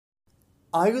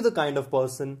Are you the kind of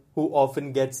person who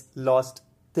often gets lost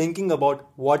thinking about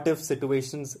what if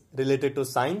situations related to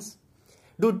science?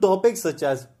 Do topics such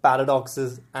as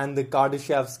paradoxes and the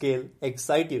Kardashev scale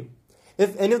excite you?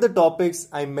 If any of the topics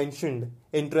I mentioned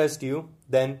interest you,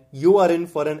 then you are in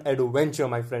for an adventure,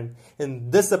 my friend. In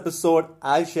this episode,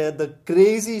 I'll share the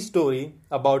crazy story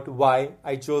about why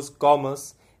I chose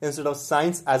commerce instead of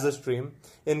science as a stream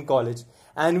in college.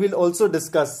 And we'll also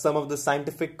discuss some of the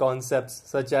scientific concepts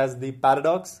such as the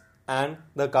paradox and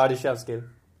the Kardashev scale.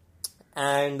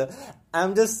 And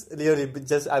I'm just really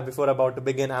just before about to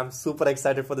begin, I'm super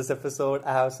excited for this episode.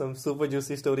 I have some super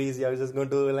juicy stories. You're just going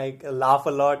to like laugh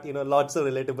a lot, lots of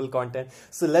relatable content.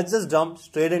 So let's just jump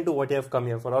straight into what you have come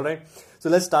here for. All right. So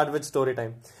let's start with story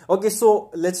time. Okay,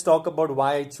 so let's talk about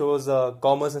why I chose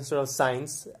commerce instead of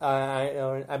science.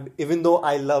 Even though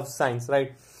I love science,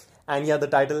 right? And yeah, the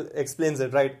title explains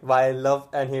it, right? Why I love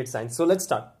and hate science. So let's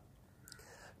start.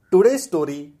 Today's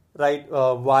story, right,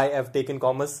 why I've taken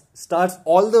commerce starts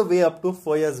all the way up to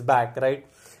 4 years back, right?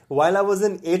 While I was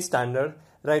in 8th standard,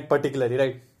 right, particularly,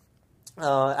 right?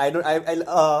 I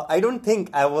don't think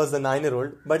I was a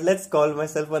 9-year-old, but let's call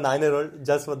myself a 9-year-old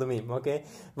just for the meme, okay?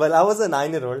 Well, I was a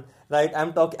 9-year-old, right?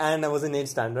 And I was in 8th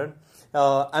standard.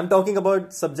 I'm talking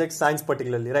about subject science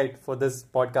particularly, right? For this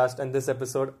podcast and this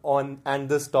episode and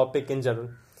this topic in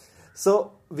general.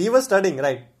 So we were studying,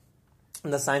 right?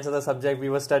 The science of the subject we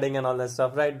were studying and all that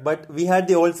stuff, right? But we had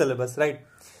the old syllabus, right?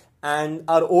 And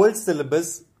our old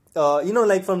syllabus,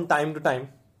 like from time to time,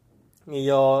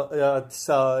 your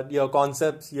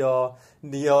concepts, your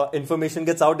information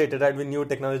gets outdated, right? With new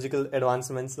technological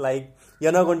advancements, like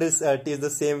you're not going to teach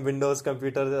the same Windows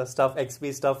computer stuff,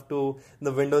 XP stuff to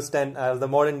the Windows 10, the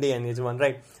modern day and age one,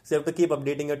 right? So you have to keep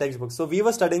updating your textbooks. So we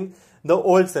were studying the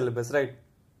old syllabus, right?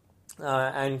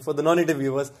 And for the non-native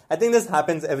viewers, I think this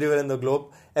happens everywhere in the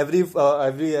globe. Every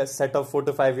set of 4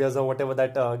 to 5 years or whatever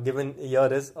that given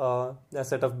year is, a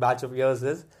set of batch of years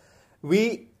is,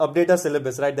 we update our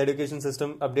syllabus, right? The education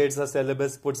system updates our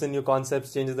syllabus, puts in new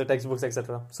concepts, changes the textbooks,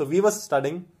 etc. So we were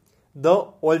studying the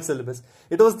old syllabus.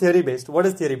 It was theory based. What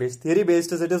is theory based? Theory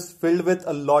based is it is filled with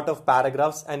a lot of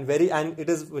paragraphs and it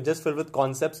is just filled with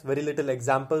concepts, very little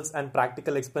examples and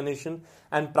practical explanation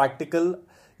and practical,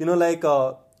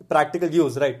 practical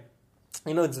use, right?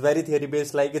 It's very theory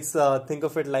based. Like it's think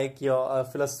of it like your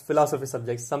philosophy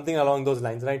subjects, something along those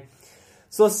lines, right?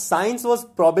 So science was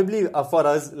probably for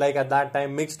us, like at that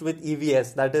time, mixed with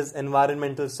EVS, that is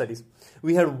environmental studies.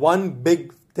 We had one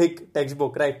big thick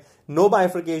textbook, right? No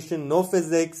bifurcation, no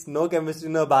physics, no chemistry,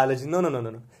 no biology.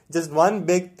 No. Just one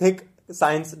big thick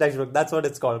science textbook. That's what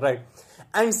it's called, right?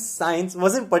 And science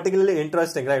wasn't particularly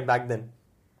interesting, right, back then.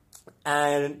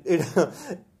 And the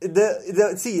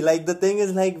thing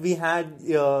is, like, we had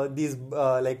these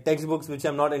like textbooks which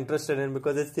I'm not interested in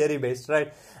because it's theory based,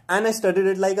 right? And I studied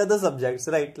it like other subjects,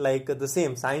 right? Like the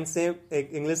same science, same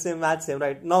English, same math, same,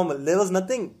 right? Normal. There was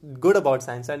nothing good about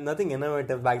science and nothing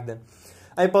innovative back then.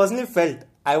 I personally felt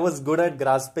I was good at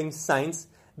grasping science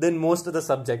than most of the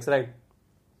subjects, right?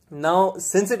 Now,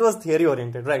 since it was theory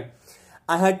oriented, right,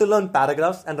 I had to learn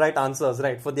paragraphs and write answers,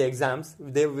 right, for the exams.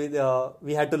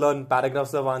 We had to learn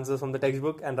paragraphs of answers from the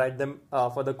textbook and write them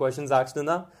for the questions asked in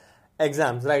the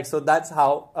exams, right? So that's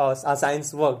how our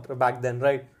science worked back then,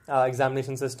 right?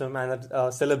 Examination system and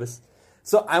syllabus.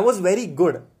 So I was very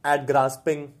good at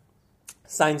grasping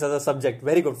science as a subject,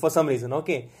 very good for some reason,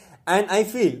 okay? And I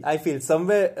feel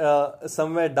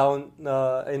somewhere down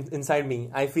inside me,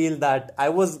 I feel that I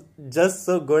was just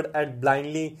so good at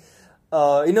blindly.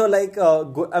 Again,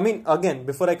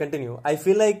 before I continue, I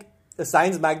feel like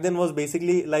science back then was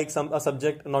basically like a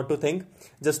subject not to think,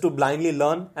 just to blindly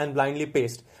learn and blindly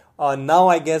paste. Now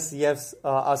I guess, yes,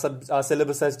 our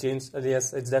syllabus has changed.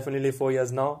 Yes, it's definitely 4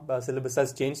 years now. Syllabus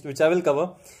has changed, which I will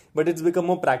cover, but it's become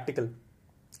more practical.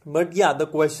 But yeah, the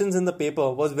questions in the paper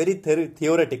was very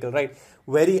theoretical, right?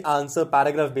 Very answer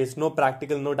paragraph based, no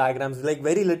practical, no diagrams, like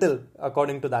very little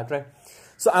according to that, right?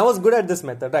 So I was good at this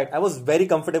method, right? I was very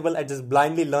comfortable at just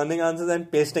blindly learning answers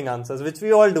and pasting answers, which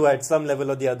we all do at some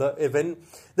level or the other. Even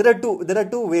there are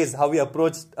two ways how we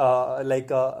approach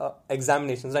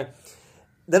examinations, right?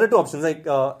 There are two options, like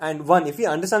and one, if you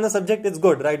understand the subject, it's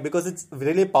good, right? Because it's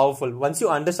really powerful. Once you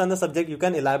understand the subject, you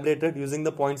can elaborate it using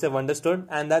the points you've understood,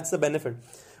 and that's the benefit.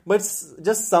 But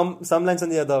just some lines on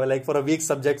the other, like for a weak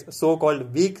subject,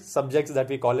 so-called weak subjects that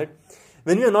we call it,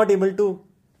 when we are not able to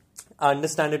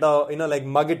understand it or, like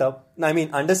mug it up. I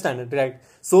mean, understand it, right?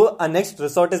 So our next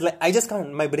resort is like, I just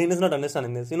can't, my brain is not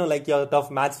understanding this. Like your tough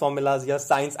maths formulas, your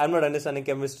science, I'm not understanding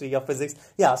chemistry, your physics.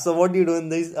 Yeah, so what do you do in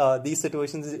these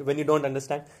situations when you don't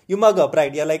understand? You mug up,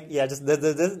 right? You're like, yeah, just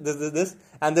this,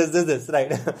 and this,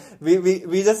 right?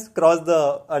 we just cross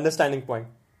the understanding point.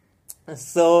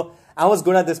 So I was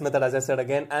good at this method, as I said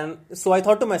again, and so I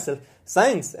thought to myself,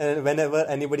 science, and whenever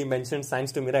anybody mentioned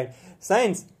science to me, right?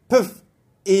 Science, poof,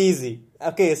 easy.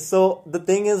 Okay, so the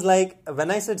thing is, like,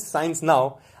 when I said science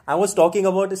now, I was talking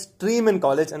about a stream in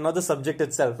college and not the subject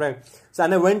itself, right? So,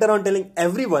 and I went around telling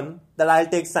everyone that I'll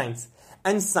take science.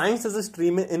 And science as a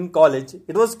stream in college,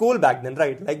 it was cool back then,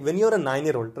 right? Like when you're a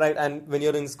 9-year-old, right? And when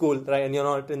you're in school, right? And you're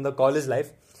not in the college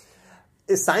life,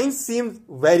 science seemed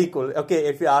very cool. Okay,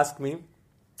 if you ask me,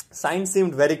 science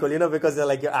seemed very cool, because they're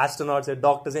like your astronauts, your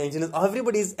doctors, your engineers,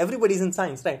 everybody's in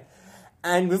science, right?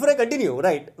 And before I continue,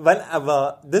 right,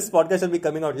 well, this podcast will be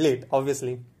coming out late,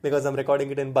 obviously, because I'm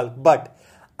recording it in bulk. But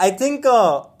I think,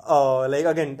 like,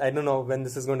 again, I don't know when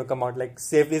this is going to come out, like,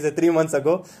 safely say 3 months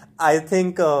ago, I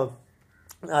think our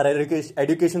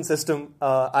education system,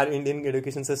 our Indian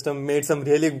education system made some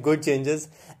really good changes,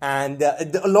 and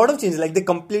a lot of changes, like they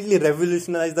completely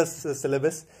revolutionized the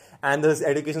syllabus and the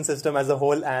education system as a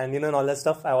whole, and and all that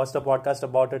stuff. I watched a podcast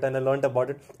about it and I learned about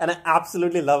it, and I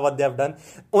absolutely love what they have done.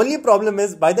 Only problem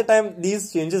is, by the time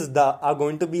these changes are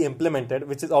going to be implemented,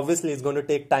 which is obviously is going to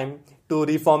take time to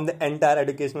reform the entire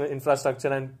educational infrastructure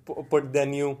and put their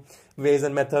new ways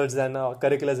and methods and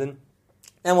curriculums in.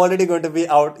 I'm already going to be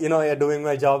out, doing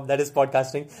my job, that is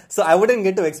podcasting. So I wouldn't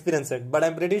get to experience it, but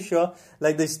I'm pretty sure,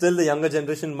 like, the younger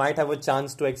generation might have a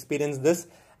chance to experience this,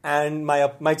 and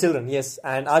my children, yes,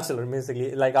 and our children,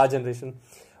 basically, like our generation.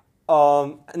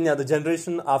 And yeah, the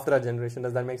generation after our generation.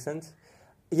 Does that make sense?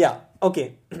 Yeah.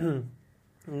 Okay.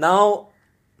 Now,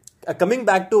 coming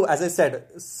back to, as I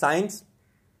said, science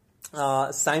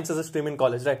as a stream in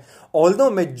college, right?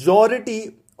 Although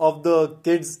majority of the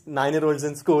kids, 9-year-olds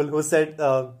in school who said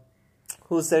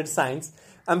science,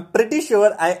 I'm pretty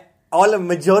sure a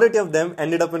majority of them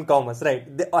ended up in commerce, right?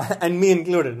 And me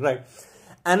included, right?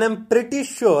 And I'm pretty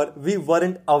sure we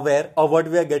weren't aware of what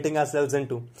we are getting ourselves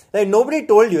into. Right? Nobody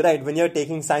told you, right, when you're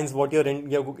taking science, what you're in,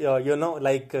 you're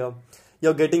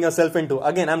getting yourself into.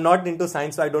 Again, I'm not into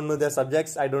science, so I don't know their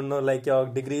subjects. I don't know, like, your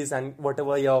degrees and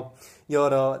whatever your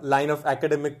line of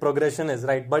academic progression is,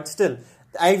 right? But still,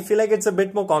 I feel like it's a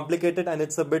bit more complicated, and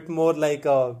it's a bit more like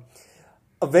a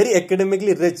very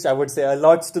academically rich, I would say.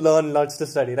 Lots to learn, lots to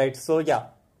study, right? So yeah.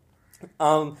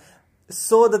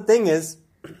 So the thing is,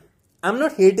 I'm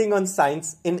not hating on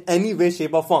science in any way,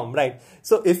 shape or form, right?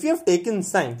 So if you have taken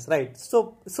science, right,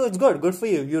 so it's good for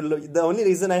you. The only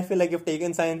reason I feel like you've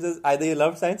taken science is either you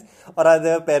love science or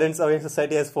either parents or your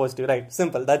society has forced you, right?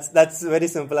 Simple. That's very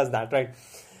simple as that, right?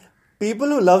 People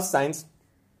who love science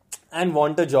and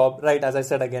want a job, right, as I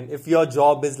said again, if your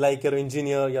job is like your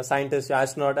engineer, your scientist, your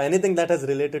astronaut, anything that is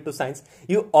related to science,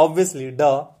 you obviously,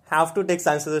 have to take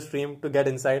science as a stream to get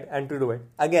inside and to do it.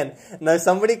 Again, now if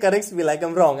somebody corrects me like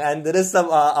I'm wrong and there is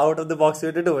some out of the box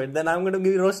way to do it, then I'm going to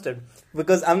be roasted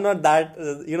because I'm not that,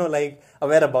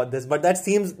 aware about this. But that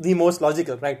seems the most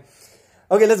logical, right?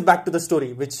 Okay, let's back to the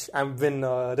story, which I've been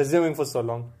resuming for so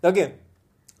long. Okay.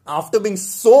 After being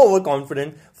so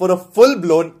overconfident for a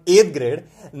full-blown 8th grade,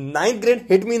 9th grade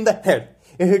hit me in the head.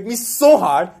 It hit me so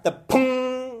hard, the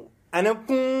pung and a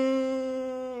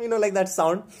pung, like that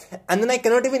sound. And then I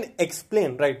cannot even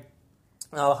explain, right,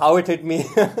 how it hit me.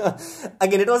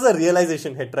 Again, it was a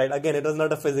realization hit, right? Again, it was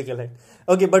not a physical hit.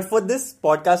 Okay, but for this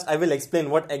podcast, I will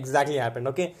explain what exactly happened,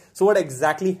 okay? So what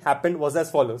exactly happened was as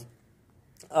follows.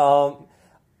 So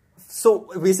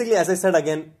basically, as I said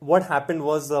again, what happened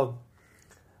was...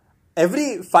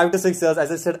 every 5 to 6 years,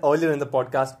 as I said earlier in the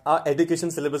podcast, our education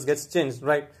syllabus gets changed,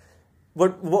 right?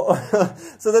 But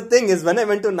so the thing is, when I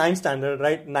went to 9th standard,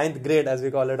 right, 9th grade as we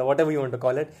call it, or whatever you want to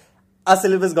call it, our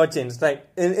syllabus got changed, right?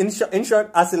 In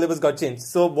short, our syllabus got changed.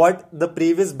 So what the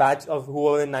previous batch of who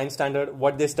were in 9th standard,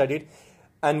 what they studied,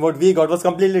 and what we got was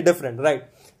completely different, right?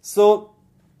 So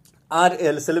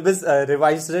our syllabus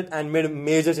revised it and made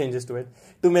major changes to it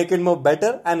to make it more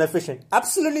better and efficient.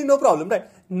 Absolutely no problem, right?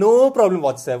 No problem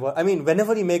whatsoever. I mean,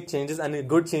 whenever you make changes and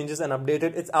good changes and update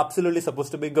it, it's absolutely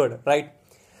supposed to be good, right?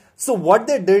 So what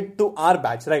they did to our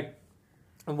batch, right,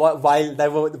 while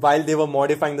they were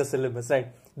modifying the syllabus, right,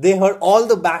 they heard all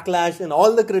the backlash and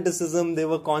all the criticism they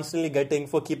were constantly getting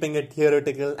for keeping it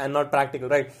theoretical and not practical,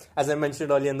 right? As I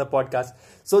mentioned earlier in the podcast.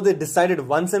 So they decided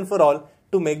once and for all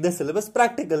to make the syllabus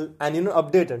practical and,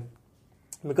 updated.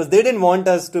 Because they didn't want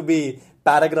us to be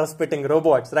paragraph spitting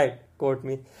robots, right? quote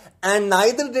me. And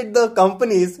neither did the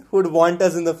companies who'd want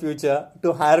us in the future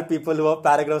to hire people who are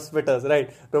paragraph spitters,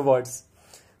 right? Robots.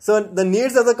 So the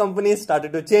needs of the companies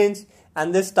started to change,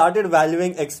 and they started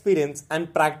valuing experience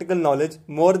and practical knowledge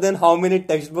more than how many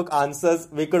textbook answers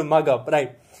we could mug up,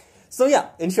 right? So yeah,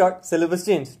 in short, syllabus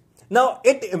changed. Now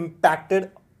it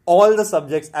impacted all the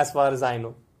subjects as far as I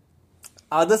know.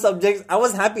 Other subjects, I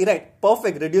was happy, right?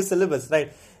 Perfect, reduced syllabus,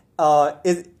 right?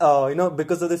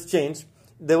 Because of this change,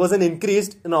 there was an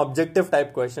increased objective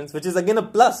type questions, which is again a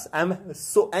plus.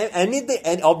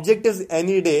 Anything objectives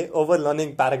any day over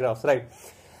learning paragraphs, right?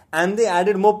 And they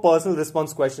added more personal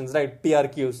response questions, right?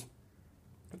 PRQs,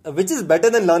 which is better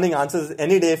than learning answers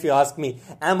any day if you ask me.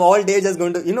 I'm all day just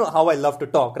going to, how I love to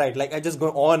talk, right? Like I just go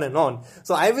on and on.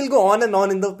 So I will go on and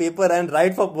on in the paper and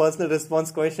write for personal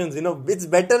response questions. It's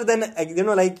better than,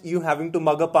 like you having to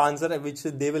mug up answer, which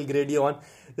they will grade you on,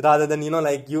 rather than,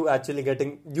 like you actually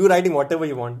you writing whatever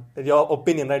you want, your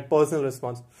opinion, right? Personal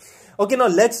response. Okay, now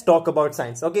let's talk about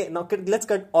science. Okay, now let's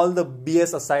cut all the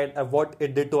BS aside of what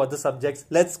it did to other subjects.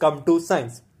 Let's come to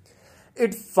science.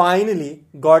 It finally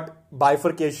got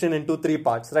bifurcation into 3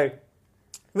 parts, right?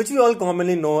 Which we all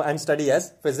commonly know and study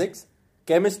as physics,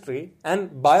 chemistry,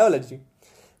 and biology.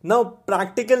 Now,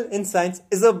 practical in science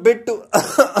is a bit too...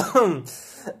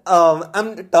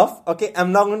 I'm tough, okay?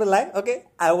 I'm not going to lie, okay?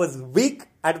 I was weak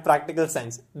at practical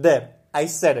science. There, I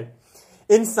said it.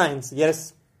 In science,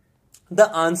 yes, the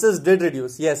answers did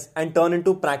reduce, yes, and turn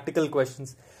into practical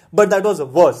questions. But that was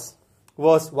worse.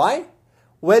 Worse, why?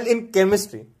 Well, in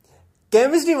chemistry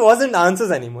wasn't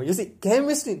answers anymore. You see,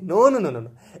 chemistry, no.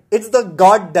 It's the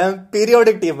goddamn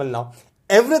periodic table now.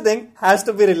 Everything has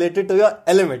to be related to your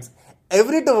elements.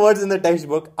 Every 2 words in the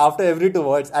textbook, after every 2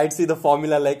 words, I'd see the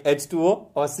formula like H2O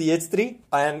or CH3.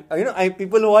 And,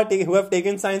 people who have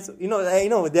taken science, I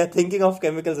know they're thinking of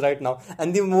chemicals right now.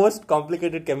 And the most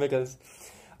complicated chemicals.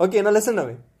 Okay, now listen to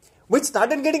me. Which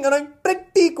started getting around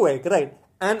pretty quick, right?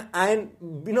 And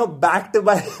backed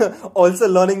by also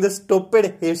learning the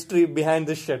stupid history behind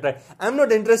this shit, right? I'm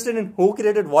not interested in who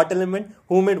created what element,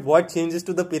 who made what changes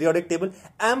to the periodic table.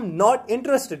 I'm not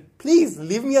interested. Please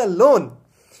leave me alone.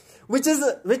 Which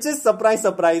is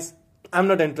surprise. I'm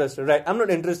not interested, right? I'm not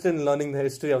interested in learning the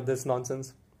history of this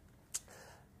nonsense.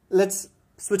 Let's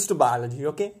switch to biology,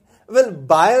 okay? Well,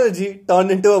 biology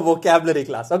turned into a vocabulary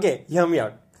class. Okay, hear me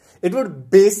out. It would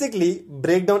basically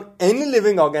break down any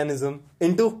living organism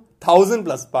into 1,000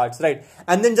 plus parts, right?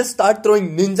 And then just start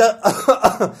throwing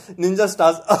ninja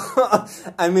stars,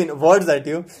 words at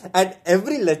you. At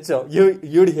every lecture,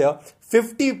 you'd hear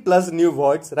 50 plus new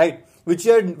words, right? Which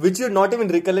you not even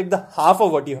recollect the half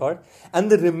of what you heard, and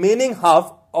the remaining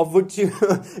half of which you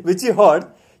heard,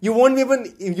 you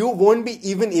won't be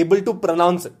even able to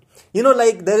pronounce it.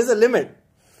 Like there is a limit.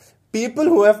 People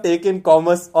who have taken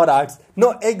commerce or arts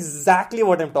know exactly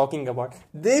what I'm talking about.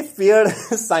 They fear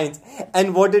science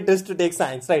and what it is to take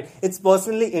science, right? It's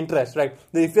personally interest, right?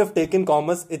 If you have taken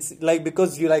commerce, it's like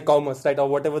because you like commerce, right? Or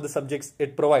whatever the subjects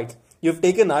it provides. You've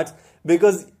taken arts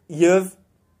because you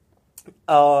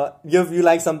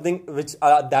like something which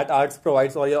that arts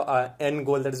provides, or your end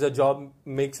goal, that is your job,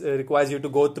 requires you to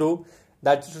go through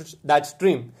that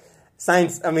stream.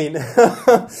 Science,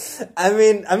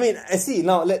 see,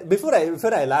 now, before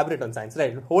I elaborate on science,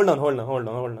 right, hold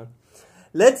on.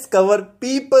 Let's cover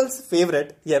people's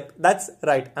favorite, yep, that's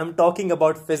right, I'm talking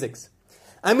about physics.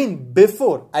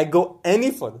 Before I go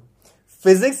any further,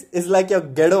 physics is like your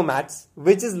ghetto maths,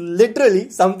 which is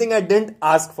literally something I didn't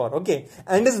ask for, okay,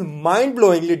 and is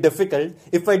mind-blowingly difficult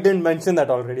if I didn't mention that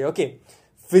already, okay.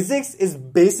 Physics is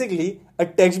basically a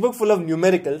textbook full of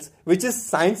numericals, which is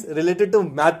science related to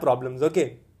math problems,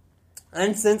 okay?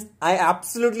 And since I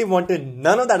absolutely wanted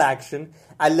none of that action,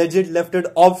 I legit left it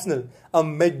optional a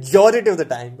majority of the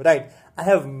time, right? I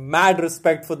have mad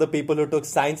respect for the people who took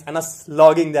science and are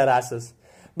slogging their asses.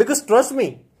 Because trust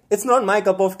me, it's not my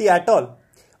cup of tea at all.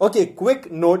 Okay, quick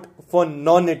note for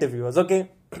non-native viewers, okay?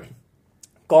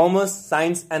 Commerce,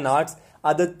 science and arts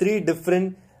are the 3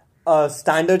 different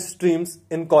standard streams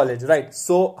in college, right?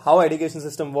 So how education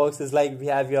system works is like we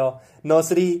have your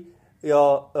nursery,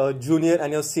 your junior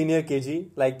and your senior KG,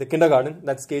 like the kindergarten,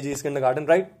 that's KG is kindergarten,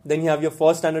 right? Then you have your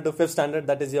 1st standard to 5th standard,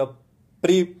 that is your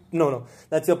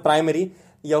that's your primary.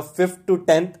 Your 5th to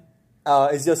 10th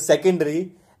is your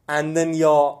secondary, and then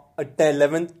your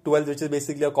 11th, 12th, which is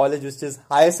basically your college, which is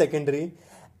higher secondary.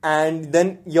 And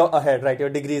then you're ahead, right? Your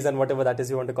degrees and whatever that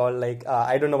is you want to call, like,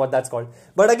 I don't know what that's called.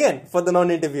 But again, for the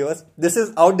non-native viewers, this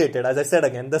is outdated. As I said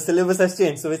again, the syllabus has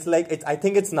changed. So it's like, I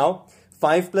think it's now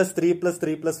 5 plus 3 plus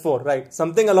 3 plus 4, right?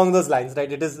 Something along those lines,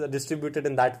 right? It is distributed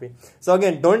in that way. So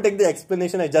again, don't take the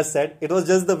explanation I just said. It was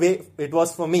just the way it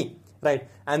was for me. right?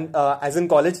 And as in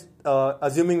college,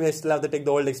 assuming we still have to take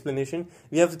the old explanation,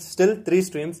 we have still 3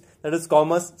 streams, that is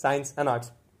commerce, science and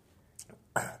arts.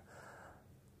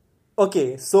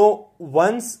 Okay, so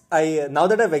now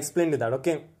that I've explained that,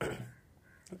 okay,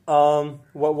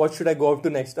 what should I go up to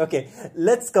next? Okay,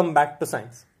 let's come back to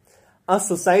science. A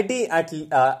society at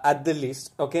the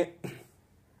least, okay,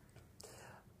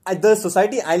 the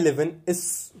society I live in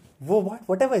is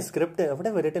what have I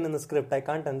written in the script? I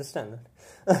can't understand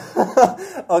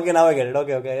that. Okay, now I get it.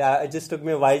 Okay. Yeah, it just took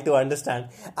me a while to understand.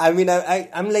 I mean,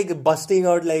 I'm like busting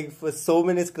out like for so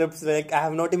many scripts. Like I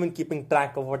have not even keeping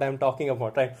track of what I'm talking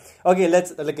about. Right? Okay,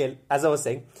 as I was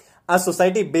saying, our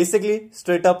society basically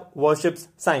straight up worships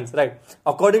science, right?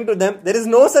 According to them, there is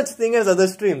no such thing as other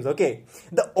streams, okay?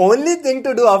 The only thing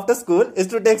to do after school is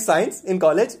to take science in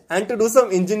college and to do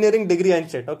some engineering degree and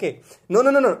shit, okay?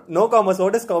 No commerce.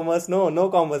 What is commerce? No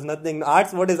commerce, nothing.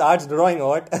 Arts, what is arts? Drawing,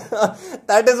 what?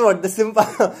 That is what the simple.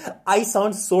 I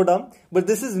sound so dumb, but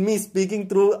this is me speaking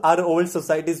through our old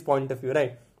society's point of view,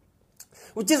 right?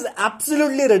 Which is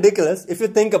absolutely ridiculous if you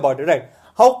think about it, right?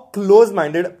 How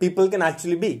close-minded people can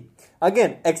actually be.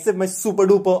 Again, except my super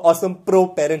duper awesome pro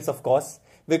parents, of course,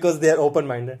 because they are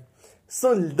open-minded.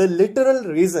 So the literal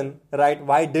reason, right,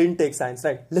 why I didn't take science,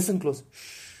 right? Listen close.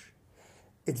 Shh.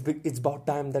 It's about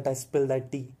time that I spill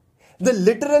that tea. The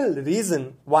literal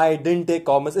reason why I didn't take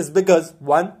commerce is because,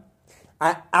 one,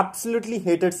 I absolutely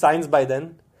hated science by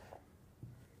then,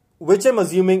 which I'm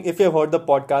assuming if you've heard the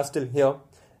podcast till here,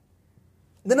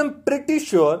 then I'm pretty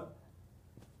sure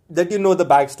that you know the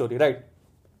backstory, right?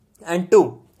 And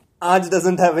two, arts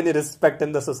doesn't have any respect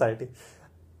in the society.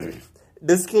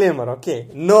 Disclaimer, okay?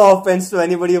 No offense to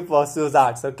anybody who pursues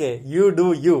arts, okay? You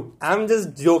do you. I'm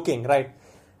just joking, right?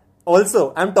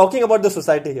 Also, I'm talking about the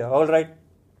society here, alright?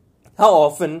 How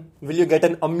often will you get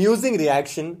an amusing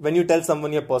reaction when you tell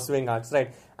someone you're pursuing arts,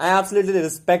 right? I absolutely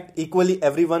respect equally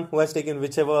everyone who has taken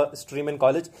whichever stream in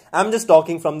college. I'm just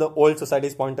talking from the old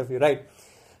society's point of view, right?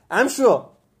 I'm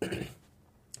sure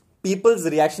people's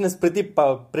reaction is pretty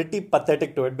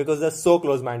pathetic to it because they're so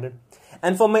close-minded.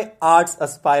 And for my arts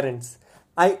aspirants,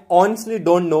 I honestly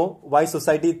don't know why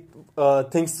society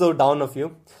thinks so down of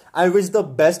you. I wish the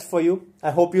best for you.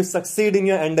 I hope you succeed in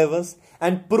your endeavors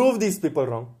and prove these people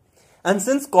wrong. And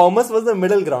since commerce was the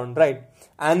middle ground, right,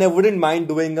 and I wouldn't mind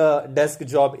doing a desk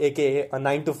job, aka a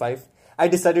 9 to 5, I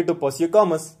decided to pursue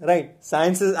commerce, right?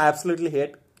 Sciences I absolutely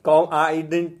hate. I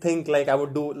didn't think like I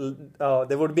would do,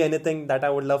 there would be anything that I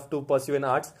would love to pursue in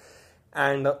arts,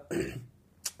 and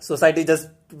society just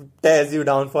tears you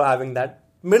down for having that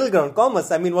middle ground.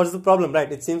 Commerce, I mean, what's the problem,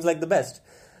 right? It seems like the best.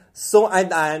 So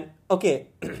that's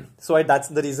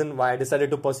the reason why I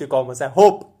decided to pursue commerce. I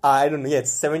hope, I don't know,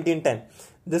 yes, 1710.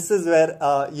 This is where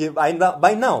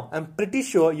by now, I'm pretty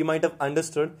sure you might have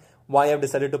understood why I've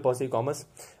decided to pursue commerce.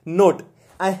 Note,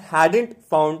 I hadn't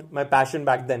found my passion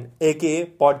back then, aka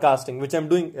podcasting, which I'm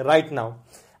doing right now.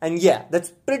 And yeah, that's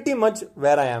pretty much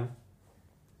where I am.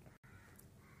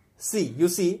 You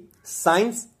see,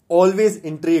 science always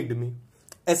intrigued me,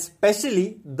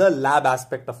 especially the lab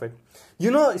aspect of it.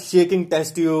 You know, shaking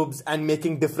test tubes and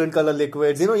making different color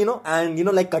liquids,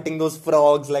 like cutting those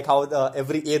frogs, like how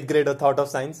every 8th grader thought of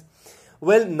science.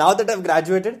 Well, now that I've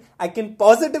graduated, I can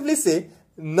positively say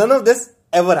none of this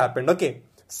ever happened, okay?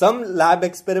 Some lab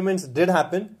experiments did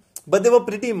happen, but they were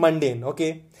pretty mundane,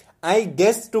 okay? I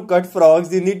guess to cut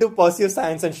frogs, you need to pursue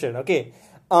science and shit, okay?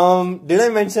 Did I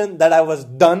mention that I was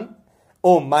done?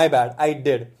 Oh, my bad, I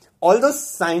did. Although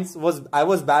I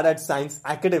was bad at science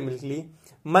academically,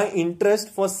 my interest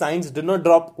for science did not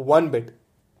drop one bit.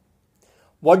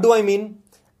 What do I mean?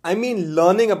 I mean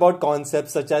learning about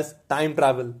concepts such as time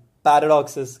travel,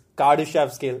 paradoxes,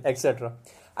 Kardashev scale, etc.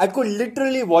 I could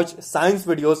literally watch science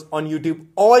videos on YouTube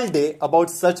all day about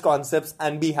such concepts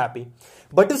and be happy.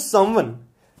 But if someone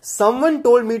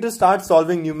told me to start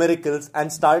solving numericals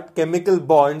and start chemical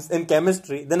bonds in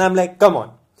chemistry, then I'm like, come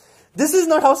on. This is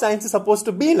not how science is supposed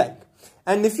to be like.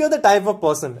 And if you're the type of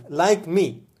person like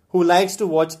me who likes to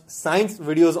watch science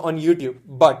videos on YouTube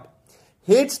but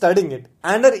hate studying it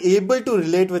and are able to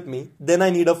relate with me, then I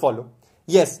need a follow.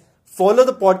 Yes, follow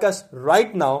the podcast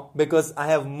right now because I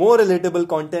have more relatable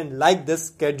content like this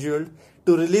scheduled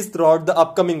to release throughout the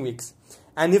upcoming weeks.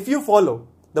 And if you follow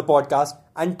the podcast,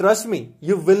 and trust me,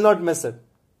 you will not miss it.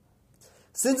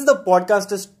 Since the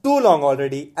podcast is too long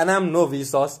already and I am no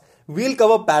Vsauce, we'll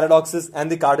cover paradoxes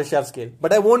and the Kardashev scale.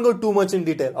 But I won't go too much in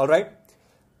detail, alright?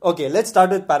 Okay, let's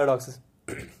start with paradoxes.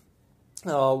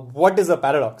 What is a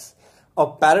paradox? A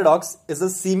paradox is a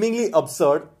seemingly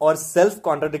absurd or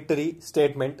self-contradictory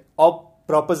statement or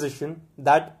proposition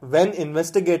that, when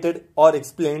investigated or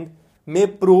explained, may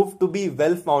prove to be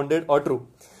well-founded or true.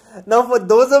 Now, for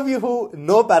those of you who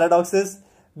know paradoxes,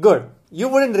 good. You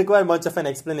wouldn't require much of an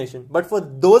explanation. But for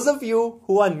those of you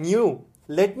who are new,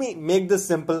 let me make this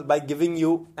simple by giving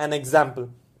you an example.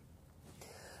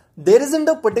 There isn't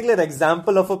a particular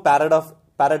example of a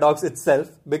paradox itself,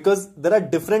 because there are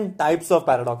different types of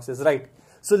paradoxes, right?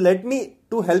 So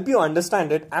to help you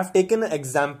understand it, I've taken an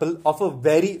example of a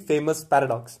very famous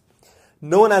paradox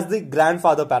known as the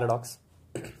grandfather paradox.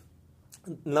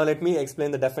 Now let me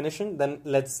explain the definition, then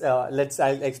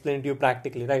I'll explain it to you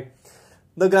practically, right?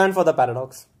 The grandfather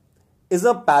paradox is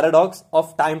a paradox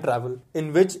of time travel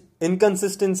in which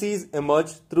inconsistencies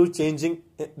emerge through changing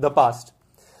the past.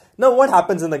 Now what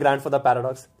happens in the grandfather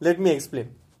paradox? Let me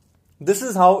explain. This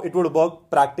is how it would work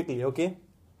practically, okay?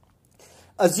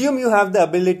 Assume you have the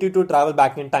ability to travel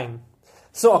back in time.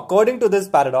 So according to this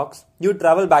paradox, you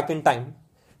travel back in time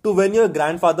to when your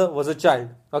grandfather was a child.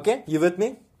 Okay, you with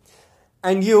me?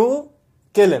 And you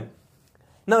kill him.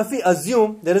 Now if we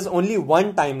assume there is only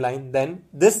one timeline, then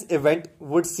this event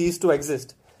would cease to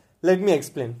exist. Let me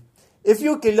explain. If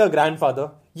you kill your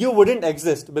grandfather, you wouldn't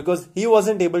exist because he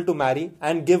wasn't able to marry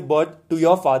and give birth to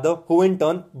your father, who in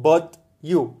turn birthed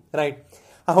you, right?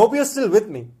 I hope you're still with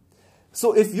me.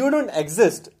 So if you don't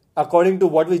exist, according to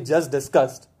what we just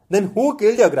discussed, then who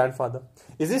killed your grandfather?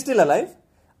 Is he still alive?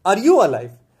 Are you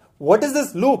alive? What is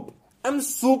this loop? I'm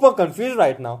super confused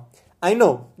right now. I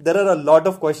know there are a lot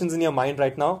of questions in your mind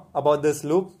right now about this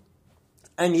loop.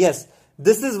 And yes,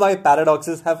 this is why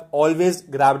paradoxes have always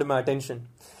grabbed my attention.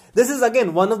 This is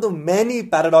again one of the many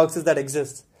paradoxes that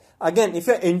exist. Again, if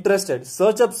you're interested,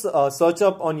 search up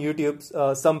on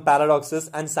YouTube some paradoxes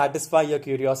and satisfy your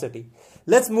curiosity.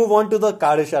 Let's move on to the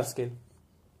Kardashev scale.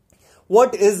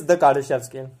 What is the Kardashev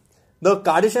scale? The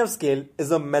Kardashev scale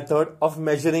is a method of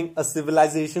measuring a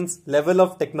civilization's level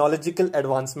of technological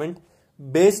advancement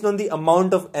based on the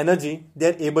amount of energy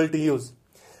they are able to use.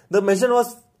 The measure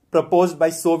was proposed by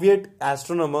Soviet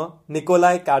astronomer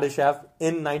Nikolai Kardashev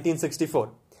in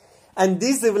 1964. And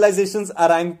these civilizations are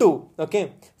ranked too,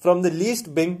 okay, from the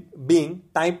least being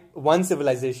type 1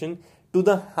 civilization to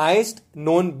the highest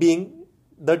known being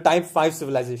the type 5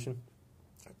 civilization.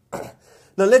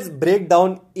 Now let's break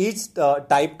down each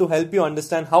type to help you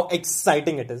understand how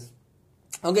exciting it is.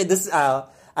 Okay,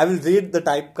 I will read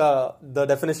the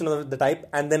definition of the type,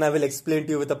 and then I will explain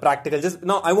to you with a practical.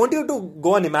 Now I want you to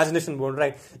go on imagination mode,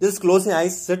 right? Just close your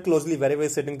eyes, sit closely wherever you're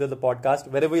sitting to the podcast,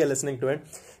 wherever you're listening to it.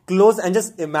 Close and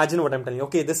just imagine what I'm telling you.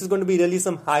 Okay, this is going to be really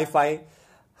some sci-fi,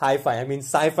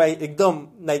 ekdam,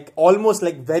 like almost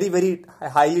like very, very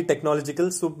highly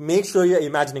technological. So make sure you're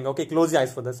imagining. Okay, close your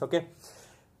eyes for this, okay?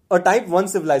 A type 1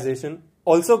 civilization,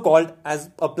 also called as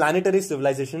a planetary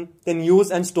civilization, can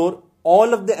use and store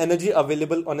all of the energy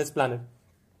available on its planet.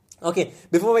 Okay,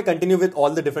 before I continue with all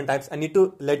the different types, I need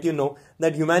to let you know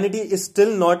that humanity is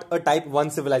still not a type 1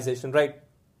 civilization, right?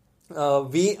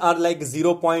 We are like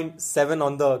 0.7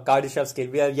 on the Kardashev scale.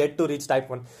 We are yet to reach type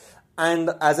 1.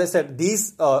 And as I said,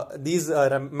 these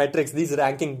metrics, these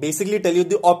ranking basically tell you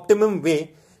the optimum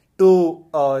way to,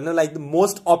 like the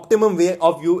most optimum way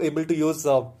of you able to use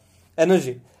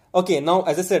energy. Okay, now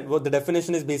as I said, the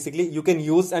definition is basically you can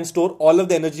use and store all of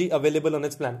the energy available on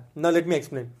its planet. Now let me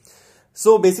explain.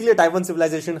 So basically a type 1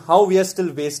 civilization, how we are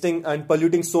still wasting and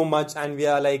polluting so much, and we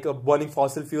are like burning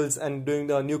fossil fuels and doing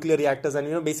the nuclear reactors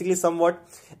and basically somewhat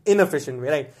inefficient way,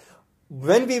 right?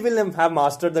 When we will have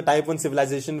mastered the type 1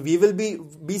 civilization, we will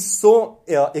be so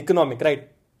economic, right?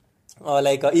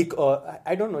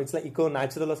 I don't know, it's like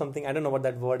eco-natural or something. I don't know what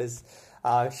that word is.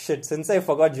 Since I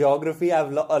forgot geography,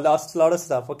 I've lost a lot of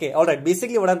stuff. Okay, alright.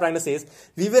 Basically what I'm trying to say is,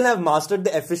 we will have mastered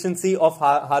the efficiency of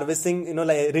harvesting,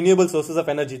 like renewable sources of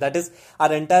energy. That is,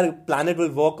 our entire planet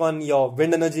will work on your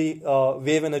wind energy,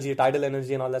 wave energy, tidal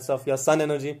energy and all that stuff, your sun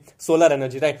energy, solar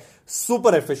energy, right?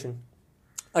 Super efficient.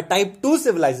 A type 2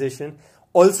 civilization,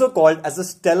 also called as a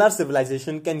stellar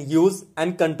civilization, can use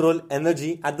and control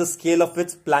energy at the scale of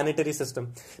its planetary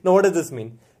system. Now, what does this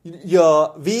mean?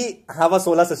 We have a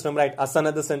solar system, right? Our sun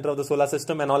at the center of the solar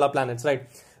system and all our planets, right?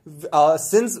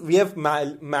 Since we have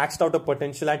maxed out a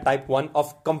potential at type 1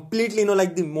 of completely,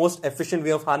 like the most efficient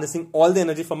way of harnessing all the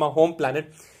energy from our home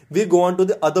planet, we go on to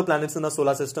the other planets in the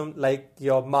solar system, like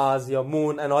your Mars, your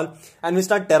moon and all, and we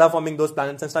start terraforming those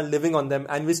planets and start living on them,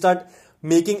 and we start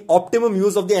making optimum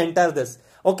use of the entire this.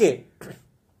 Okay,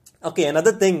 Okay,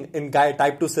 another thing in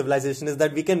type 2 civilization is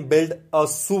that we can build a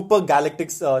super galactic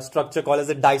structure called as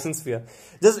a Dyson sphere.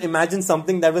 Just imagine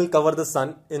something that will cover the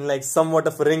sun in like somewhat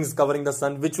of rings covering the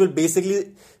sun, which will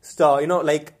basically,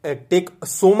 take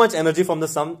so much energy from the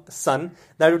sun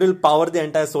that it will power the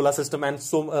entire solar system and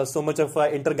so much of our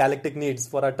intergalactic needs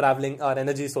for our traveling, our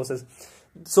energy sources.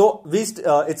 So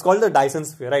it's called the Dyson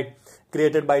sphere, right?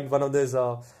 Created by one of these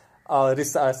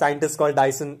scientist called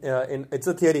Dyson. It's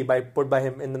a theory put by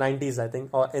him in the 90s, I think,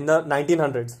 or in the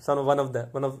 1900s.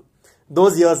 One of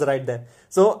those years right there.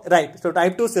 So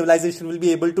type 2 civilization will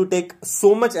be able to take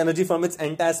so much energy from its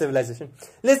entire civilization.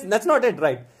 That's not it,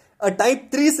 right? A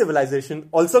type 3 civilization,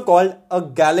 also called a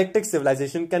galactic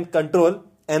civilization, can control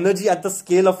energy at the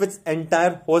scale of its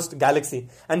entire host galaxy.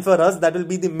 And for us, that will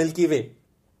be the Milky Way.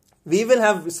 We will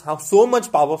have so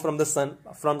much power from the sun,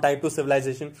 from type 2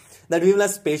 civilization, that we will have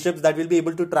spaceships that will be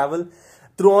able to travel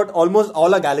throughout almost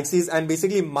all our galaxies and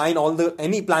basically mine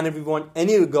any planet we want,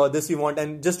 any goddess we want,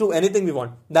 and just do anything we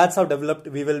want. That's how developed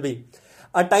we will be.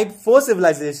 A type 4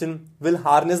 civilization will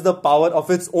harness the power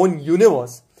of its own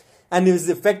universe and is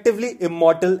effectively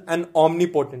immortal and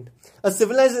omnipotent. A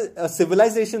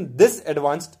civilization this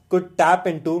advanced could tap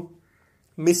into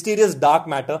mysterious dark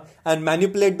matter and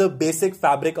manipulate the basic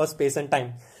fabric of space and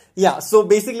time. Yeah, so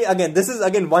basically, again, this is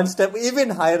again one step even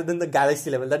higher than the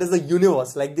galaxy level. That is the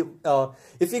universe. Like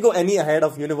if you go any ahead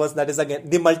of universe, that is again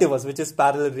the multiverse, which is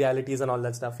parallel realities and all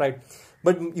that stuff, right?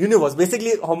 But universe,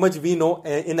 basically how much we know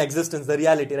in existence, the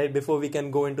reality, right? Before we can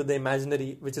go into the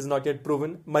imaginary, which is not yet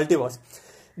proven, multiverse.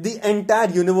 The entire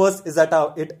universe is at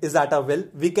our will.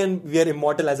 We are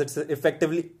immortal, as it's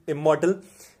effectively immortal.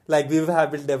 Like we will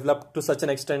develop to such an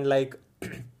extent, like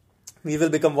we will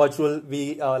become virtual,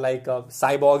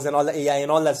 cyborgs and all the AI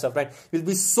and all that stuff, right? We'll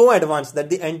be so advanced that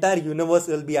the entire universe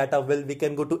will be at our will. We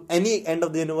can go to any end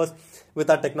of the universe with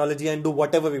our technology and do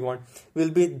whatever we want.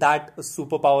 We'll be that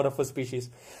superpower of a species.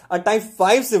 A type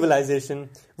 5 civilization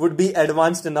would be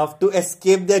advanced enough to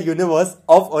escape their universe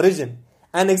of origin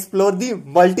and explore the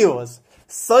multiverse.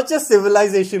 Such a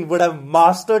civilization would have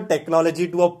mastered technology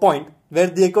to a point where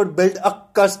they could build a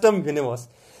custom universe.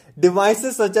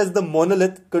 Devices such as the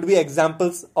monolith could be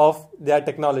examples of their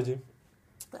technology.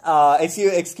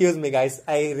 Excuse me, guys.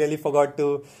 I really forgot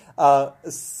to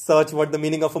search what the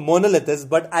meaning of a monolith is,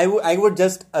 but I would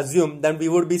just assume that we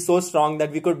would be so strong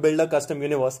that we could build a custom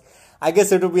universe. I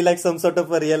guess it would be like some sort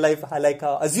of a real life,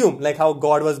 assume like how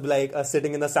God was like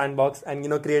sitting in the sandbox and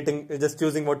creating, just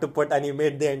choosing what to put, and he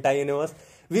made the entire universe.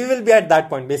 We will be at that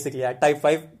point, basically. At type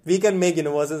 5, we can make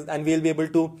universes and we'll be able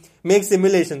to make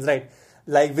simulations, right?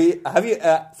 Like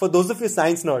for those of you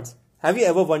science nerds, have you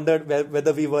ever wondered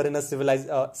whether we were in a civilized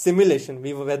simulation?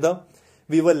 Whether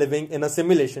we were living in a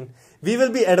simulation. We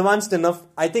will be advanced enough,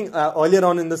 I think earlier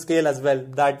on in the scale as well,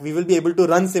 that we will be able to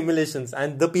run simulations,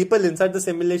 and the people inside the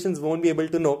simulations won't be able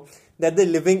to know that they're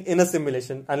living in a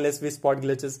simulation unless we spot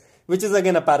glitches, which is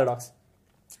again a paradox.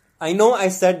 I know I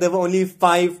said there were only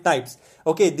 5 types.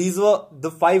 Okay, these were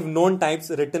the 5 known types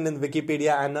written in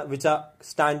Wikipedia and which are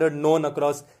standard known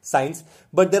across science.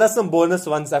 But there are some bonus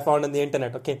ones I found on the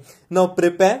internet. Okay, now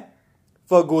prepare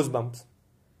for goosebumps.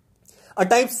 A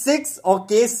type 6 or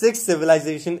K6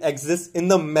 civilization exists in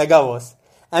the megaverse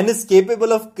and is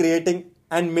capable of creating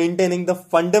and maintaining the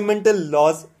fundamental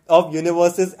laws of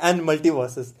universes and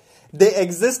multiverses. They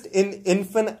exist in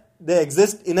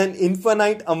an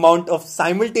infinite amount of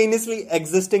simultaneously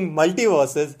existing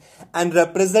multiverses and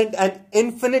represent an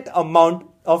infinite amount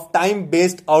of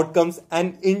time-based outcomes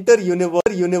and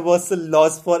inter-universal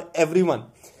laws for everyone.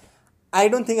 I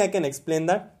don't think I can explain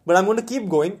that, but I'm going to keep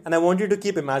going and I want you to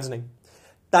keep imagining.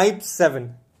 Type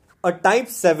 7. A type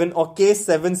 7 or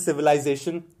K7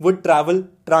 civilization would travel,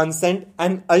 transcend,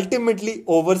 and ultimately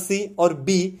oversee or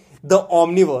be the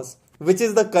omniverse, which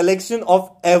is the collection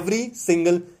of every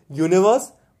single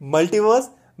universe, multiverse,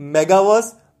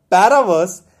 megaverse,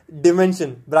 paraverse,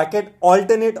 dimension, bracket,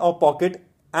 alternate or pocket,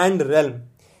 and realm.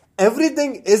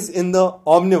 Everything is in the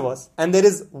omniverse, and there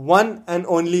is one and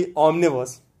only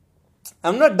omniverse.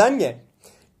 I'm not done yet.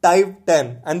 Type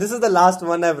 10, and this is the last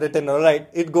one I've written, alright?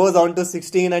 It goes on to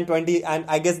 16 and 20, and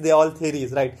I guess they're all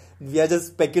theories, right? We are just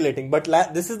speculating, but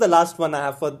this is the last one I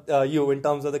have for you in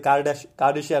terms of the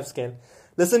Kardashev scale.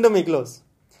 Listen to me close.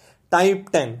 Type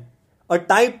 10. A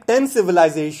type 10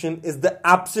 civilization is the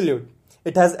absolute.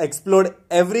 It has explored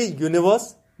every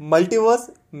universe,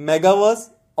 multiverse, megaverse,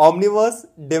 omniverse,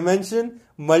 dimension,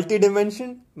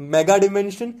 multidimension,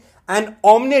 megadimension, and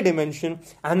omnidimension,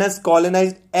 and has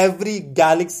colonized every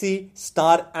galaxy,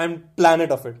 star, and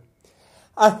planet of it.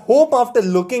 I hope after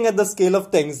looking at the scale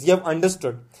of things, you have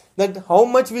understood that how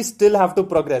much we still have to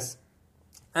progress.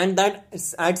 and that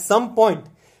at some point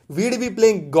we'd be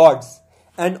playing gods.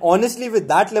 And honestly, with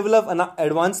that level of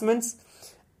advancements,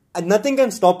 nothing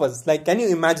can stop us. Like, can you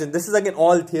imagine? This is again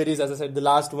all theories, as I said, the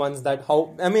last ones, that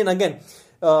how, I mean, again,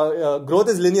 growth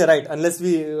is linear, right? Unless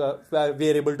we are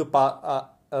able to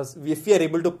if we are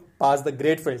able to pass the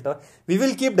great filter, we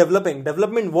will keep developing.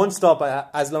 Development won't stop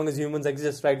as long as humans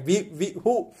exist, right?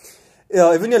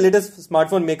 Even your latest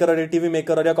smartphone maker or your TV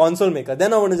maker or your console maker, they're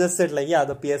not going to just sit like, yeah,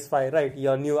 the PS5, right?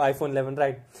 Your new iPhone 11,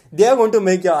 right? They are going to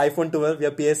make your iPhone 12,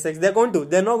 your PS6.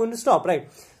 They're not going to stop, right?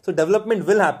 So development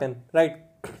will happen, right?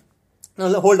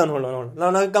 Now, hold on.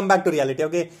 Now come back to reality,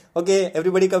 okay?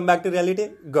 Everybody come back to reality?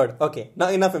 Good. Okay. Now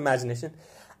enough imagination.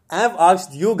 I have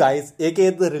asked you guys, aka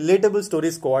the Relatable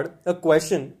Story Squad, a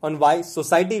question on why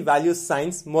society values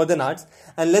science more than arts,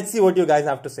 and let's see what you guys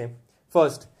have to say.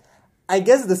 First, I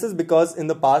guess this is because in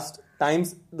the past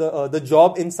times the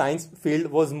job in science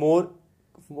field was more,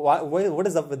 what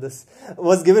is up with this?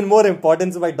 Was given more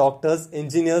importance by doctors,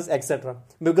 engineers, etc.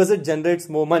 because it generates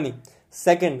more money.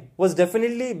 Second was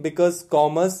definitely because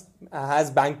commerce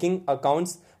has banking,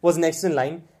 accounts was next in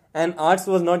line, and arts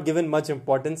was not given much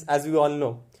importance, as we all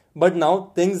know. But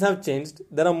now things have changed.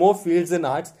 There are more fields in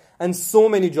arts and so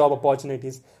many job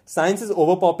opportunities. Science is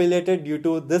overpopulated due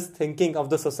to this thinking of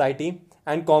the society,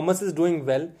 and commerce is doing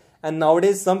well. And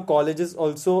nowadays some colleges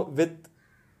also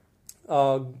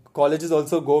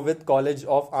go with College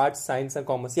of Arts, Science and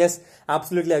Commerce. Yes,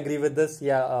 absolutely agree with this.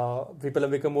 People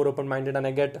have become more open-minded, and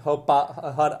I get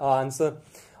her answer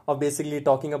of basically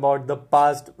talking about the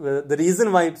past, the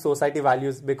reason why society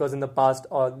values, because in the past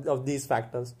of these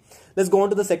factors. Let's go on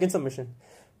to the second submission.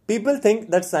 People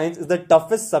think that science is the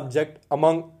toughest subject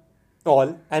among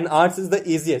all and arts is the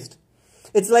easiest.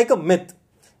 It's like a myth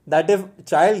that if a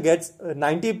child gets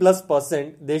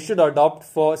 90+%, they should adopt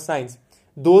for science.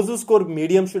 Those who score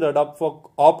medium should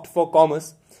opt for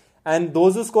commerce, and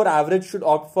those who score average should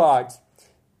opt for arts.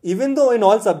 Even though in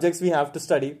all subjects we have to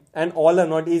study, and all are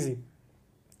not easy.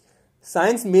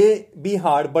 Science may be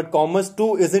hard, but commerce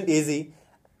too isn't easy.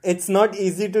 It's not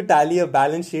easy to tally a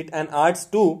balance sheet, and arts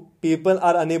too, people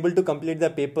are unable to complete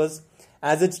their papers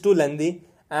as it's too lengthy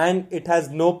and it has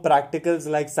no practicals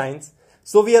like science.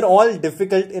 So we are all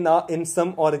difficult in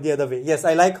some or the other way. Yes,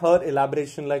 I like her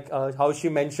elaboration, like how she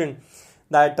mentioned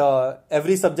that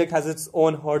every subject has its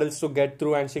own hurdles to get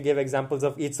through, and she gave examples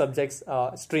of each subject's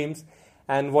streams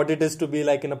and what it is to be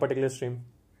like in a particular stream.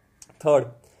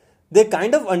 Third, they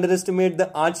kind of underestimate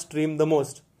the art stream the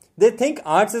most. They think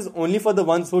arts is only for the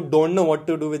ones who don't know what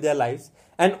to do with their lives,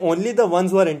 and only the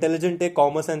ones who are intelligent take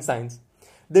commerce and science.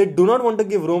 They do not want to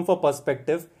give room for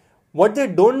perspective. What they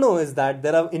don't know is that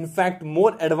there are in fact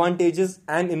more advantages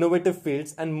and innovative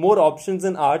fields and more options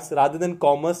in arts rather than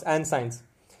commerce and science.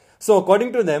 So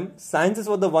according to them, science is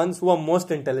for the ones who are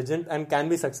most intelligent and can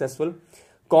be successful.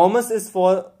 Commerce is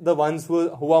for the ones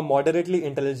who are moderately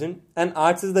intelligent, and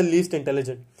arts is the least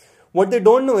intelligent. What they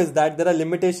don't know is that there are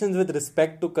limitations with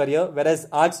respect to career, whereas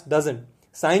arts doesn't.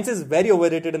 Science is very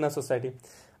overrated in our society.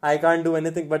 I can't do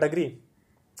anything but agree.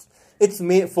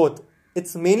 Fourth,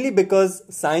 it's mainly because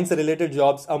science-related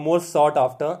jobs are more sought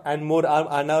after and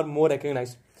are more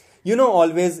recognized. You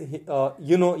always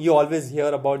hear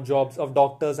about jobs of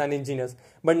doctors and engineers,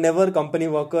 but never company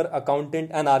worker, accountant,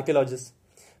 and archaeologist.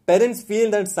 Parents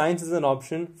feel that science is an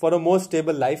option for a more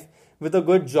stable life with a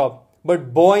good job,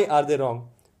 but boy, are they wrong.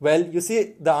 Well, you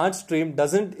see, the art stream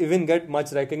doesn't even get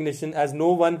much recognition as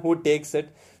no one who takes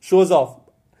it shows off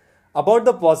about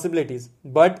the possibilities,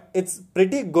 but it's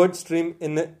pretty good stream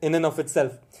in and of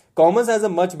itself. Commerce has a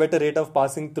much better rate of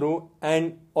passing through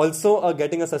and also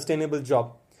getting a sustainable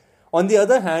job. On the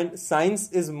other hand,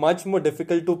 science is much more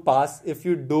difficult to pass if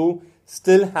you do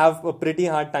still have a pretty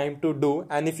hard time to do,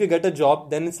 and if you get a job,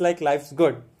 then it's like life's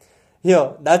good.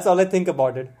 Here, that's all I think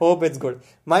about it. Hope it's good.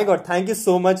 My God, thank you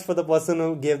so much for the person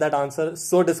who gave that answer.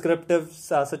 So descriptive,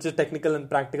 such a technical and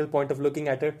practical point of looking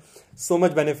at it. So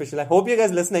much beneficial. I hope you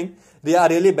guys listening, they are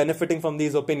really benefiting from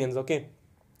these opinions, okay?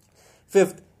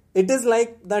 Fifth, it is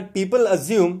like that people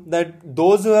assume that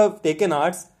those who have taken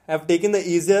arts have taken the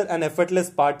easier and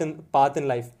effortless path in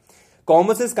life.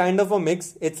 Commerce is kind of a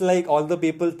mix. It's like all the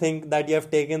people think that you have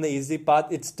taken the easy path.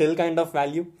 It's still kind of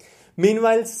value.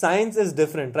 Meanwhile, science is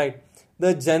different, right?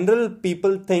 The general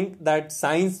people think that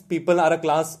science people are a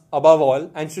class above all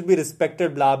and should be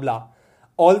respected, blah blah.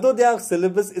 Although their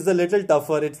syllabus is a little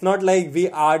tougher, it's not like we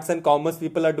arts and commerce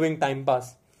people are doing time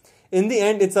pass. In the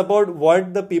end, it's about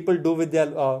what the people do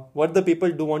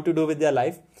want to do with their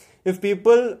life. If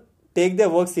people take their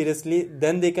work seriously,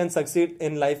 then they can succeed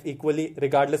in life equally,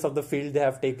 regardless of the field they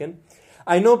have taken.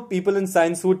 I know people in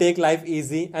science who take life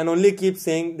easy and only keep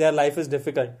saying their life is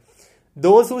difficult.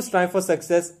 Those who strive for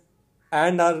success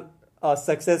and are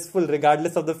successful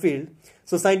regardless of the field,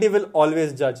 society will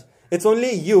always judge. It's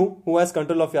only you who has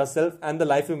control of yourself and the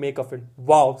life you make of it.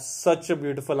 Wow, such a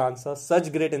beautiful answer,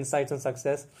 such great insights on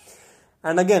success.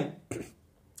 And again,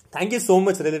 thank you so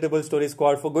much, Relatable Story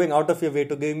Squad, for going out of your way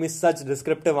to give me such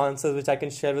descriptive answers which I can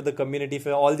share with the community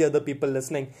for all the other people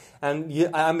listening. And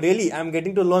I'm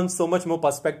getting to learn so much more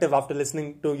perspective after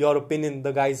listening to your opinion,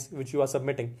 the guys which you are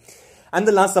submitting. And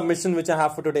the last submission which I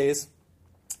have for today is,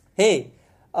 hey,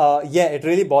 it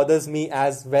really bothers me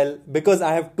as well because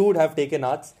I have taken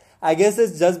arts. I guess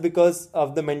it's just because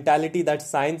of the mentality that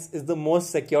science is the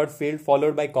most secured field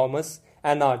followed by commerce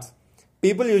and arts.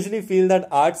 People usually feel that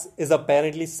arts is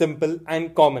apparently simple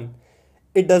and common.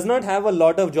 It does not have a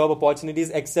lot of job opportunities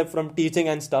except from teaching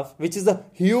and stuff, which is a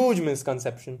huge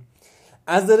misconception.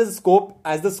 As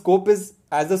the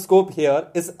scope here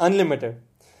is unlimited.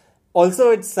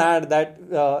 Also, it's sad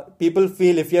that people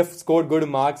feel if you have scored good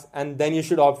marks and then you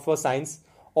should opt for science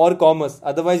or commerce.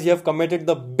 Otherwise, you have committed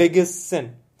the biggest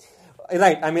sin.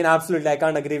 Right, I mean, absolutely, I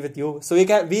can't agree with you. So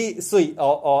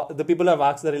the people who have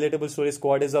asked the Relatable Story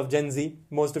Squad is of Gen Z.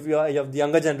 Most of you are of the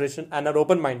younger generation and are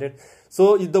open-minded.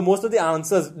 So most of the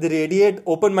answers, they radiate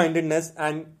open-mindedness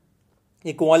and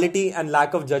equality and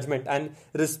lack of judgment and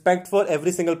respect for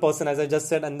every single person, as I just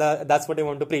said, and that's what I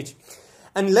want to preach.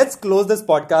 And let's close this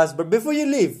podcast. But before you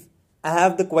leave, I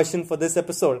have the question for this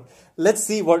episode. Let's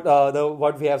see what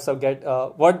we have. So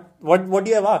what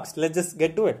you have asked. Let's just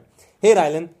get to it. Hey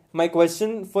Rylan, my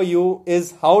question for you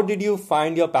is, how did you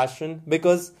find your passion?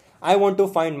 Because I want to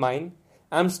find mine.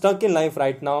 I'm stuck in life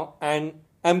right now and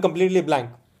I'm completely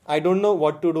blank. I don't know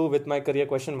what to do with my career ?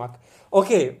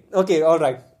 Okay, all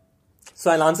right.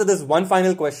 So I'll answer this one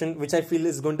final question, which I feel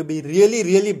is going to be really,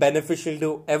 really beneficial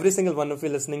to every single one of you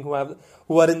listening who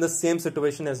are in the same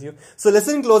situation as you. So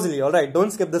listen closely, all right? Don't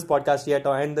skip this podcast yet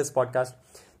or end this podcast.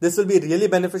 This will be really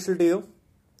beneficial to you.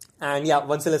 And yeah,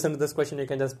 once you listen to this question, you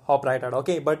can just hop right out.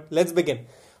 Okay, but let's begin.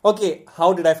 Okay,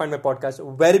 how did I find my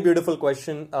podcast? Very beautiful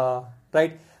question,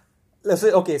 right? Let's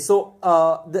say, okay, so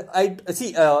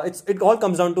it all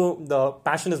comes down to the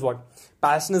passion is what?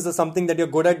 Passion is something that you're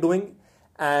good at doing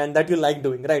and that you like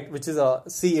doing, right? Which is,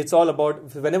 it's all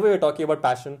about, whenever you're talking about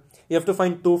passion, you have to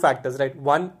find two factors, right?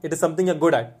 One, it is something you're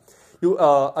good at. You,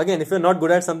 again, if you're not good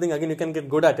at something, again, you can get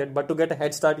good at it. But to get a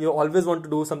head start, you always want to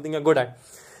do something you're good at.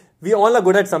 We all are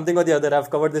good at something or the other.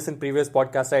 I've covered this in previous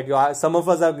podcasts, right? Some of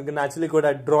us are naturally good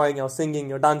at drawing or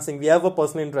singing or dancing. We have a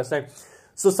personal interest, right?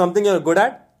 So something you're good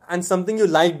at and something you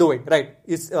like doing, right?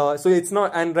 So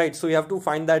you have to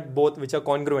find that both which are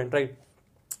congruent, right?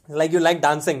 Like you like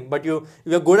dancing, but you're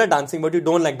good at dancing, but you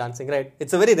don't like dancing, right?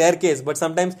 It's a very rare case, but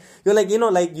sometimes you're like,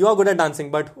 you are good at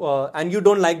dancing, but and you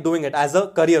don't like doing it as a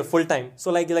career full time. So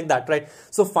like that, right?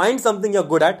 So find something you're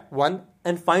good at, one,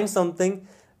 and find something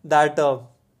that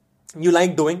you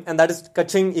like doing, and that is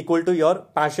catching equal to your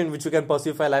passion, which you can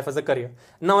pursue for your life as a career.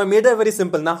 Now I made it very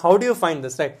simple. Now how do you find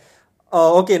this, right?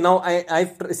 Okay, now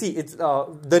I see it's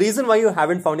the reason why you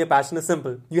haven't found your passion is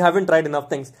simple. You haven't tried enough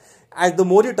things. As the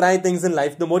more you try things in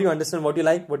life, the more you understand what you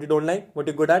like, what you don't like, what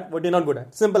you're good at, what you're not good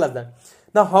at. Simple as that.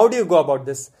 Now, how do you go about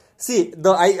this? See,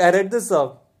 I read this.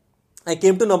 I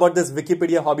came to know about this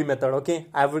Wikipedia hobby method. Okay,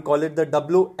 I would call it the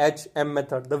WHM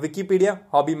method, the Wikipedia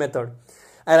hobby method.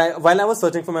 And while I was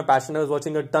searching for my passion, I was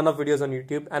watching a ton of videos on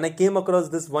YouTube, and I came across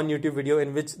this one YouTube video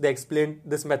in which they explained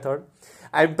this method.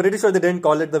 I'm pretty sure they didn't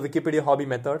call it the Wikipedia hobby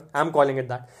method. I'm calling it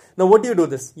that. Now, what do you do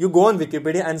this? You go on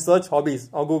Wikipedia and search hobbies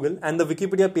or Google, and the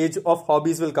Wikipedia page of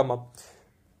hobbies will come up.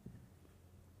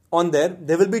 On there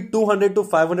will be 200 to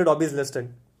 500 hobbies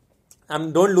listed.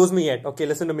 Don't lose me yet. Okay,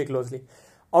 listen to me closely.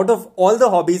 Out of all the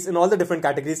hobbies in all the different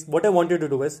categories, what I want you to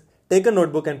do is take a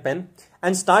notebook and pen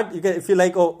and start. You can, if you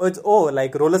like,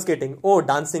 like roller skating,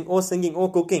 dancing, singing,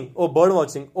 cooking, bird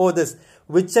watching, this,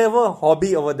 whichever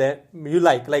hobby over there you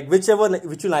like whichever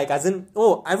which you like, as in,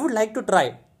 I would like to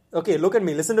try. Okay, look at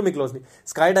me, listen to me closely.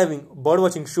 Skydiving, bird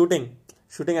watching, shooting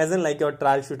as in like your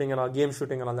trial shooting and all, game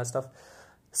shooting and all that stuff.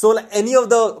 So like any of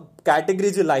the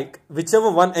categories you like,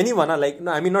 whichever one, anyone,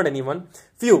 not anyone,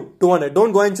 few, 200,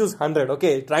 don't go and choose 100,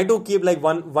 okay? Try to keep like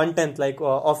 1/10,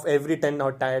 of every 10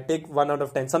 or take 1 out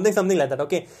of 10, something like that,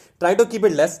 okay? Try to keep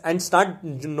it less and start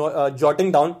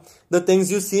jotting down the things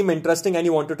you seem interesting and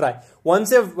you want to try.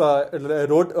 Once you've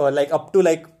wrote up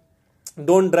to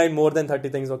don't write more than 30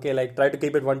 things, okay? Like try to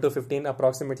keep it 1 to 15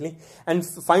 approximately and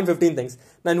find 15 things.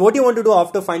 Then what you want to do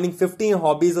after finding 15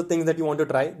 hobbies or things that you want to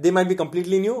try, they might be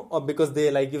completely new or because they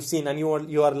you've seen and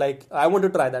you are like, I want to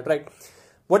try that, right?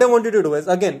 what I want you to do is,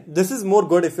 again, this is more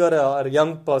good if you're a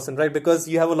young person, right? Because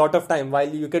you have a lot of time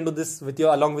while you can do this with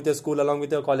along with your school, along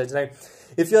with your college, right?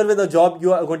 If you're with a job,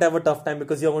 you are going to have a tough time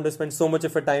because you're going to spend so much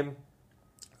of your time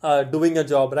doing your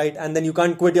job, right? And then you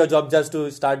can't quit your job just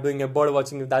to start doing a bird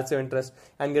watching if that's your interest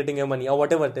and getting your money or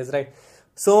whatever it is, right?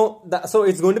 So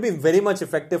it's going to be very much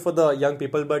effective for the young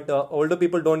people, but older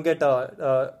people don't get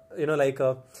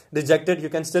rejected. You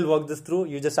can still work this through.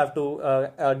 You just have to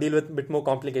deal with a bit more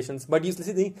complications. But you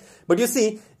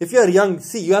see, if you're young,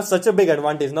 you have such a big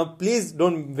advantage. Now, please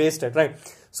don't waste it, right?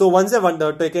 So once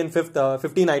you've taken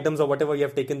 15 items or whatever you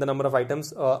have taken the number of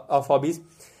items of hobbies,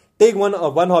 take one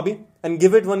hobby and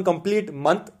give it one complete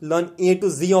month. Learn A to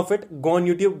Z of it. Go on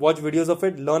YouTube, watch videos of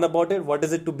it, learn about it. What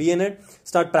is it to be in it?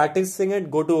 Start practicing it.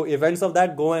 Go to events of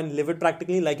that. Go and live it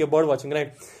practically like you're bird watching,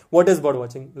 right? What is bird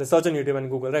watching? Let's search on YouTube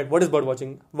and Google, right? What is bird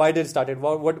watching? Why did it start it?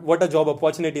 What are job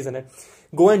opportunities in it?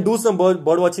 Go and do some bird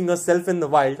watching yourself in the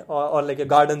wild or like your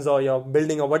gardens or your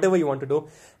building or whatever you want to do,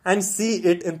 and see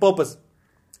it in purpose.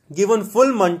 Give one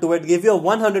full month to it, give your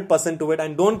 100% to it,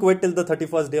 and don't quit till the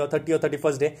 31st day or 30 or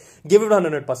 31st day. Give it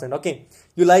 100%, okay?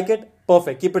 You like it?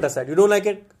 Perfect. Keep it aside. You don't like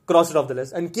it? Cross it off the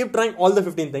list. And keep trying all the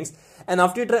 15 things. And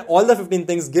after you try all the 15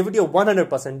 things, give it your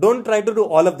 100%. Don't try to do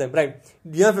all of them, right?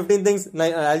 You have 15 things,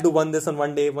 I'll do one this on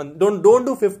one day. Don't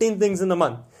do 15 things in a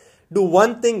month. Do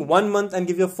one thing 1 month and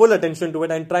give your full attention to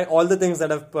it and try all the things that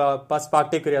have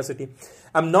sparked your curiosity.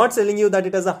 I'm not telling you that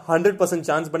it has a 100%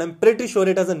 chance, but I'm pretty sure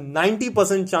it has a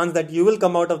 90% chance that you will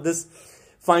come out of this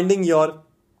finding your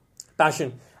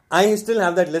passion. I still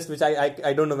have that list, which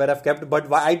I don't know where I've kept,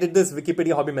 but I did this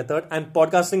Wikipedia hobby method, and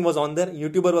podcasting was on there,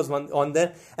 YouTuber was on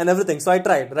there, and everything. So I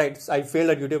tried, right? I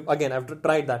failed at YouTube. Again, I've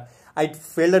tried that. I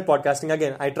failed at podcasting.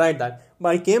 Again, I tried that. But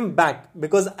I came back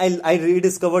because I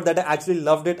rediscovered that I actually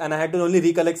loved it, and I had to only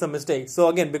recollect some mistakes. So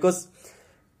again, because,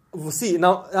 see,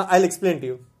 now I'll explain to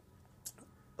you.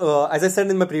 As I said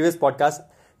in my previous podcast,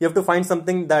 you have to find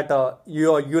something that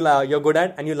you're good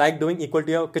at and you like doing, equal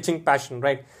to your kitchen passion,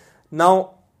 right?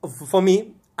 Now, for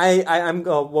me, I'm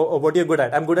what you're good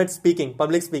at. I'm good at speaking,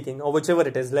 public speaking, or whichever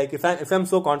it is. Like if I'm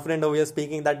so confident over here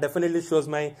speaking, that definitely shows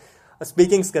my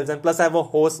speaking skills. And plus, I have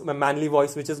my manly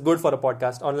voice, which is good for a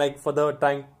podcast. Unlike for the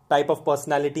type of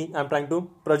personality I'm trying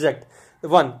to project.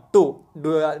 1, 2.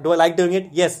 Do I like doing it?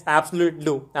 Yes,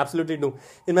 absolutely do.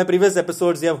 In my previous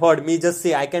episodes, you have heard me just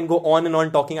say I can go on and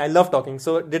on talking. I love talking.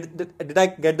 So did I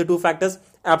get the two factors?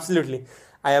 Absolutely.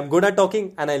 I am good at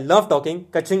talking and I love talking.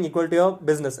 Catching equal to your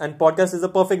business, and podcast is a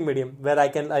perfect medium where I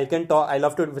can talk. I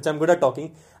love to, which I'm good at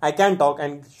talking. I can talk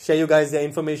and share you guys your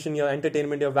information, your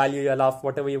entertainment, your value, your laugh,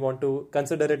 whatever you want to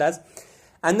consider it as.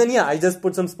 And then I just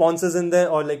put some sponsors in there,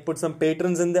 or like put some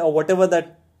patrons in there, or whatever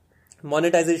that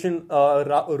monetization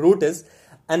route is,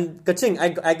 and kaching,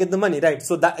 I get the money, right?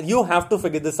 So that you have to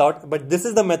figure this out, but this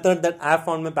is the method that I have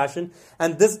found my passion,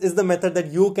 and this is the method that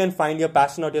you can find your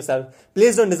passion out yourself.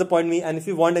 Please don't disappoint me, and if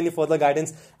you want any further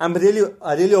guidance, I'm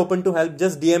really open to help.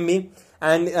 Just DM me,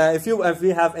 and if you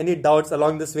have any doubts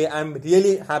along this way, I'm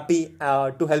really happy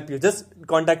to help you. Just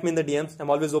contact me in the DMs. I'm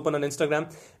always open on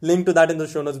Instagram. Link to that in the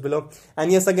show notes below.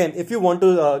 And yes, again, if you want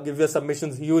to give your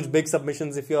submissions, huge, big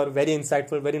submissions, if you are very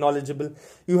insightful, very knowledgeable,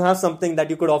 you have something that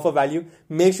you could offer value,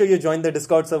 make sure you join the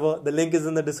Discord server. The link is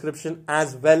in the description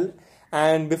as well.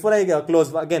 And before I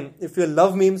close, again, if you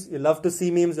love memes, you love to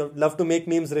see memes, you love to make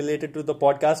memes related to the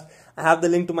podcast, I have the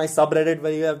link to my subreddit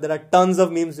where there are tons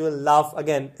of memes. You will laugh.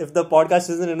 Again, if the podcast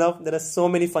isn't enough, there are so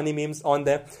many funny memes on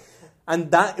there.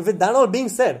 And with that all being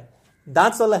said,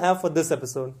 that's all I have for this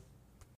episode.